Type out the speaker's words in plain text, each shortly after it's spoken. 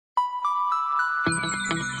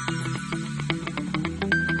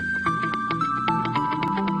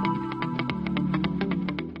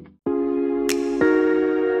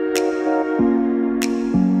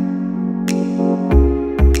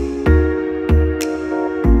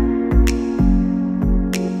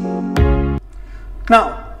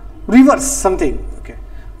Now reverse something. Okay,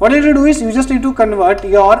 what you need to do is you just need to convert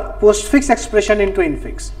your postfix expression into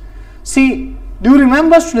infix. See, do you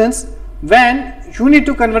remember, students, when you need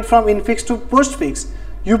to convert from infix to postfix,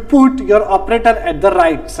 you put your operator at the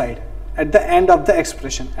right side, at the end of the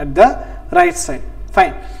expression, at the right side.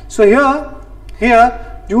 Fine. So here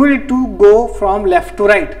you need to go from left to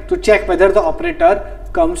right to check whether the operator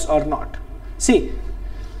comes or not. See,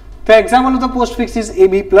 the example of the postfix is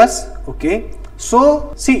AB plus. Okay,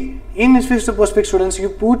 so see, in infix to postfix, students, you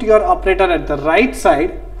put your operator at the right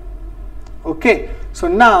side. Okay, so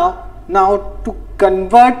now to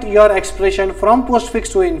convert your expression from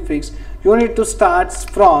postfix to infix, you need to start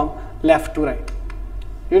from left to right.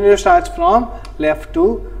 You need to start from left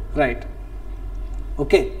to right.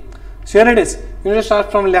 Okay, so here it is. You need to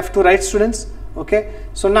start from left to right, students. Okay,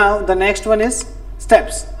 so now the next one is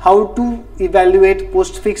steps. How to evaluate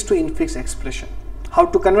postfix to infix expression. How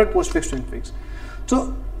to convert postfix to infix.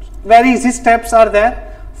 So very easy steps are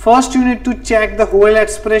there. First, you need to check the whole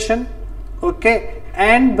expression. Okay,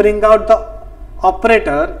 and bring out the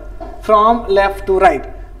operator from left to right.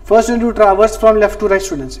 First, you need to traverse from left to right,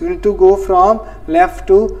 students. You need to go from left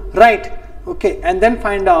to right. Okay, and then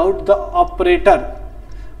find out the operator.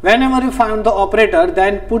 Whenever you find the operator,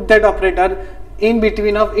 then put that operator in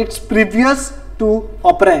between of its previous two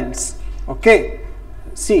operands. Okay,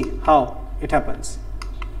 see how it happens.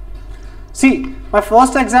 See, my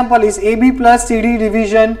first example is AB plus CD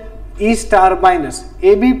division E star minus.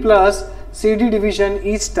 AB plus CD division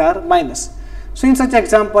E star minus. So in such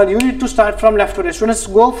example, you need to start from left to right. Students,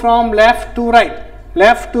 go from left to right.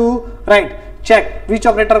 Left to right. Check which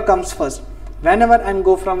operator comes first. Whenever I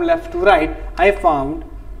go from left to right, I found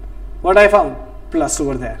what I found? Plus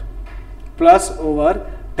over there. Plus over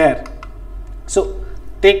there. So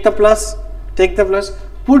take the plus,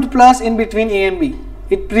 put plus in between A and B.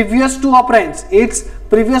 Its previous two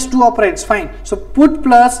operands, fine. So put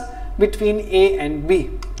plus between A and B.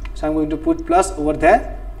 So I'm going to put plus over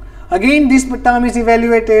there. Again, this term is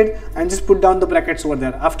evaluated and just put down the brackets over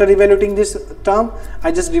there. After evaluating this term,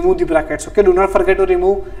 I just remove the brackets. Okay, do not forget to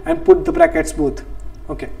remove and put the brackets both.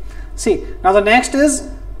 Okay, see, now the next is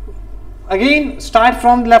again start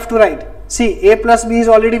from left to right. See, A plus B is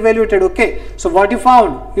already evaluated. Okay, so what you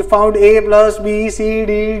found? You found A plus B C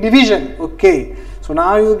D division. Okay, so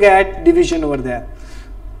now you get division over there.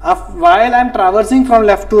 While I am traversing from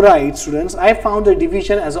left to right, students, I found the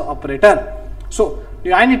division as an operator. So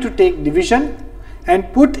I need to take division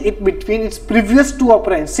and put it between its previous two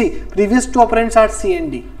operands. See, previous two operands are C and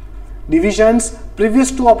D. Division's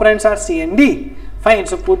previous two operands are C and D. Fine,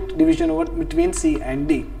 so put division over between C and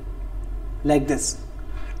D like this.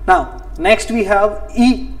 Now next we have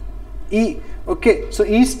E. Okay, so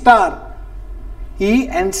E star, E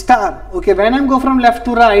and star. Okay, when I go from left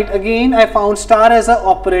to right, again I found star as an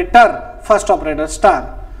operator, first operator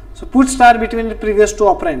star. So put star between the previous two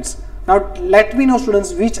operands. Now let me know,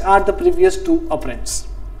 students, which are the previous two operands.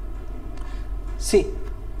 See,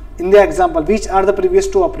 in the example, which are the previous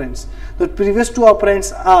two operands? The previous two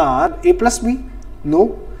operands are A plus B,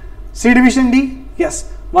 no. C division D,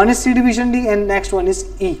 yes. One is C division D and next one is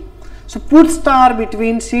E. So put star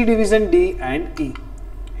between C division D and E.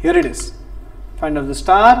 Here it is. Find out the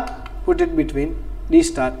star, put it between D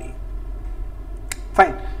star E.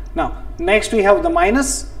 Fine. Now next we have the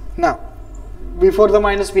minus. Now before the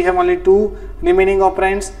minus we have only two remaining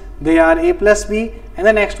operands. They are A plus B and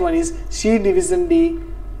the next one is C division D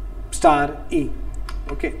star E.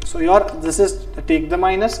 Okay, so this is take the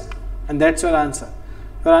minus and that's your answer.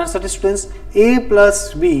 Your answer is, students, A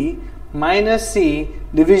plus B minus C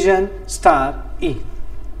division star E.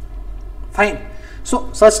 Fine.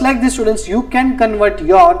 So such like this, students, you can convert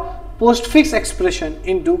your postfix expression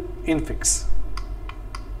into infix.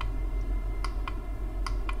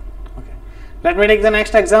 Okay. Let me take the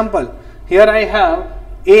next example. Here I have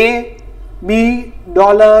A, B,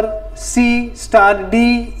 dollar, C, star,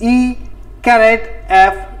 D, E, caret,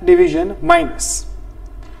 F, division, minus.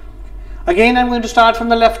 Again, I'm going to start from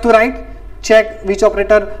the left to right. Check which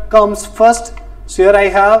operator comes first. So here I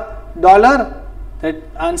have dollar. That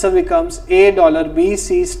answer becomes A, dollar, B,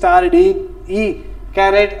 C, star, D, E,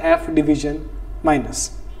 caret, F, division,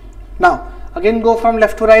 minus. Now, again go from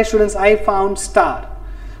left to right, students. I found star.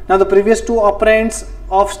 Now, the previous two operands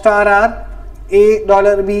of star are A,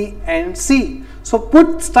 dollar, B and C. So,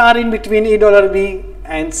 put star in between A, dollar, B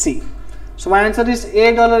and C. So, my answer is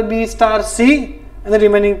A, dollar, B, star, C. And the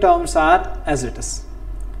remaining terms are as it is.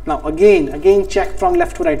 Now again check from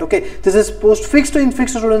left to right. Okay, this is postfix to infix,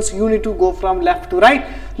 students. You need to go from left to right.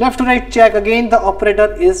 Left to right, check again the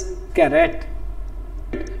operator is caret.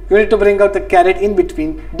 You need to bring out the caret in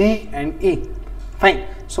between D and E. Fine.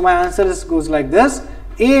 So my answer goes like this: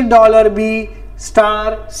 $A$B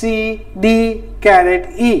star C D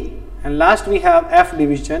caret E, and last we have F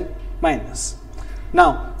division minus.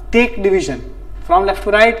 Now take division from left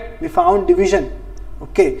to right. We found division.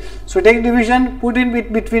 Okay, so take division, put in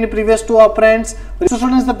between previous two operands. So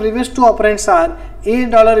students, the previous two operands are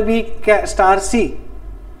 $A$B star C.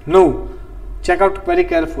 No, check out very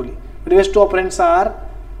carefully. Previous two operands are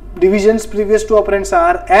divisions. Previous two operands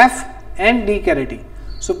are F and D caret E.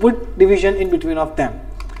 So put division in between of them.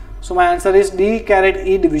 So my answer is D caret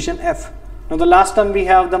E division F. Now the last term we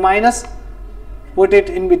have the minus. Put it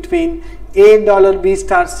in between $A$B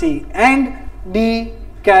star C and D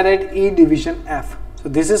caret E division F. So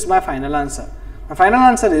this is my final answer. My final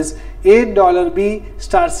answer is $A$B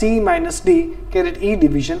star C minus D caret E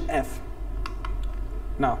division F.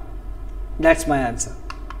 Now that's my answer.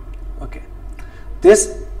 Okay,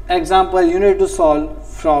 this example you need to solve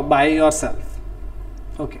by yourself.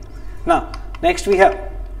 Okay, now next we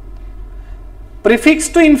have prefix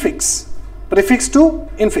to infix. Prefix to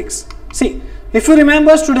infix. See, if you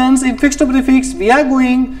remember students, infix to prefix, we are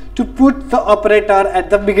going to put the operator at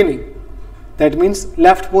the beginning. That means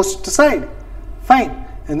leftmost side. Fine.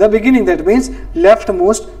 In the beginning, that means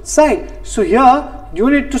leftmost side. So here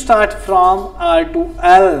you need to start from R to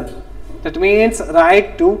L. That means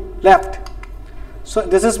right to left. So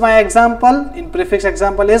this is my example. In prefix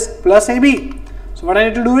example is plus AB. So what I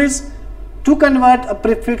need to do is to convert a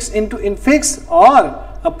prefix into infix or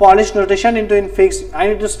a Polish notation into infix, I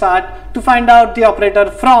need to start to find out the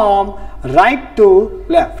operator from right to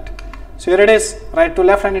left. So here it is, right to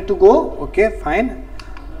left I need to go. Okay, fine.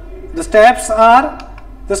 The steps are,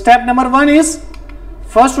 the step number 1 is,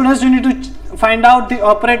 first students, you need to find out the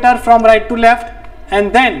operator from right to left,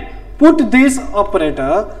 and then put this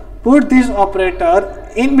operator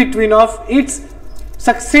in between of its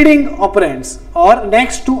succeeding operands or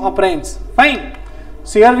next to operands. Fine.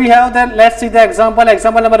 So here we have that. Let's see the example.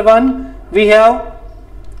 Example number 1, we have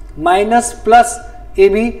minus plus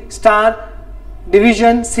AB star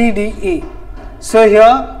division CDE. So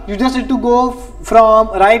here you just need to go from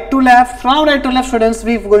right to left. From right to left, students,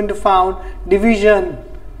 we are going to found division.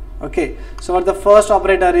 Okay, so what the first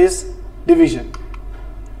operator is division.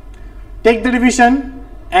 Take the division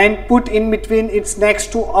and put in between its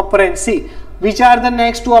next two operands. See, which are the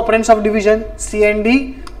next two operands of division? C and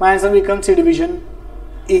D. My answer becomes C division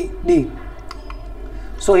E D.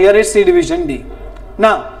 So here is C division D.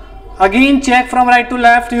 Now again check from right to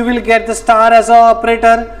left, you will get the star as a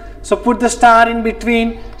operator. So put the star in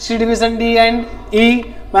between C division D and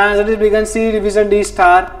E. My answer becomes C division D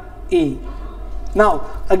star E.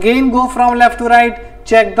 Now again go from left to right,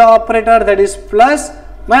 check the operator, that is plus.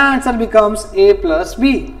 My answer becomes A plus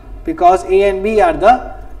B, because A and B are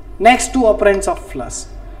the next two operands of plus.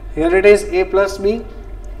 Here it is A plus B.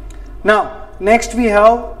 Now next we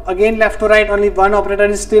have again left to right, only one operator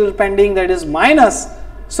is still pending, that is minus.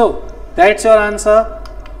 So that's your answer,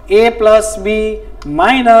 A plus B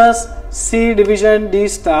minus C division D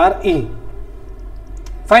star E.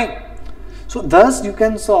 Fine. So thus you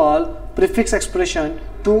can solve prefix expression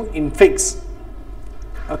to infix.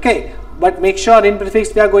 Okay, but make sure in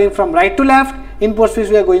prefix we are going from right to left, in postfix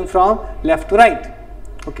we are going from left to right.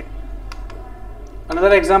 Okay.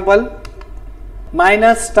 Another example,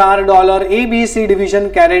 minus star dollar ABC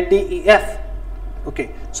division caret DEF.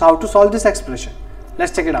 Okay, so how to solve this expression?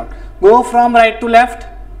 Let's check it out. Go from right to left.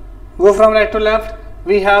 Go from right to left.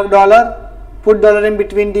 We have dollar. Put dollar in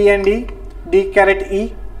between D and D. D caret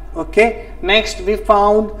E. Okay. Next we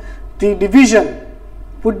found the division.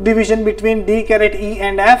 Put division between D caret E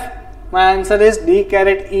and F. My answer is D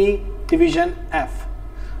caret E division F.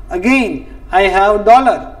 Again I have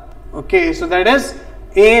dollar. Okay, so that is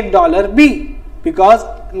 $A$B, because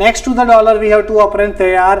next to the dollar we have two operands,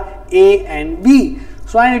 they are A and B.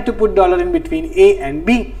 So I need to put dollar in between A and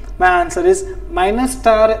B. My answer is minus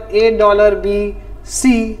star $A$B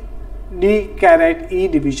C D caret E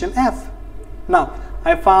division F. Now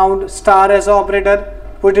I found star as operator,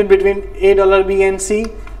 put it between $A$B and C,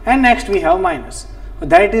 and next we have minus.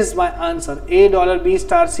 That is my answer, $A$B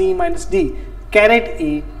star C minus D caret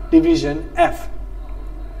E division F.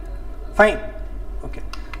 Fine. Okay.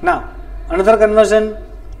 Now another conversion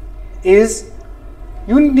is,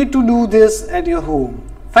 you need to do this at your home.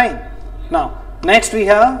 Fine. Now next we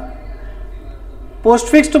have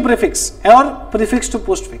postfix to prefix or prefix to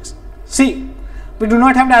postfix. See, we do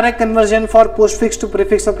not have direct conversion for postfix to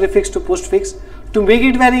prefix or prefix to postfix. To make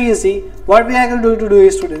it very easy, what we are going to do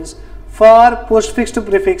is, students, for postfix to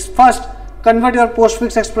prefix, first convert your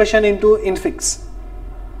postfix expression into infix.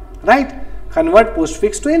 Right? Convert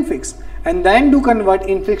postfix to infix, and then do convert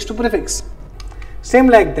infix to prefix. Same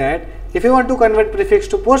like that, if you want to convert prefix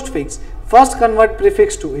to postfix, first convert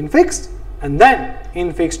prefix to infix and then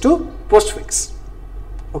infix to postfix.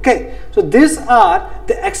 Okay, so these are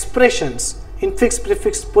the expressions infix,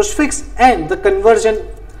 prefix, postfix, and the conversion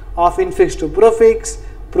of infix to prefix,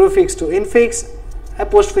 prefix to infix,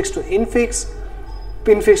 postfix to infix,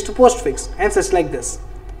 infix to postfix, and such like this.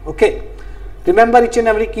 Okay, remember each and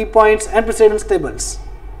every key points and precedence tables.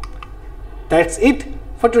 That's it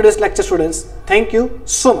for today's lecture, students. Thank you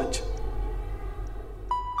so much.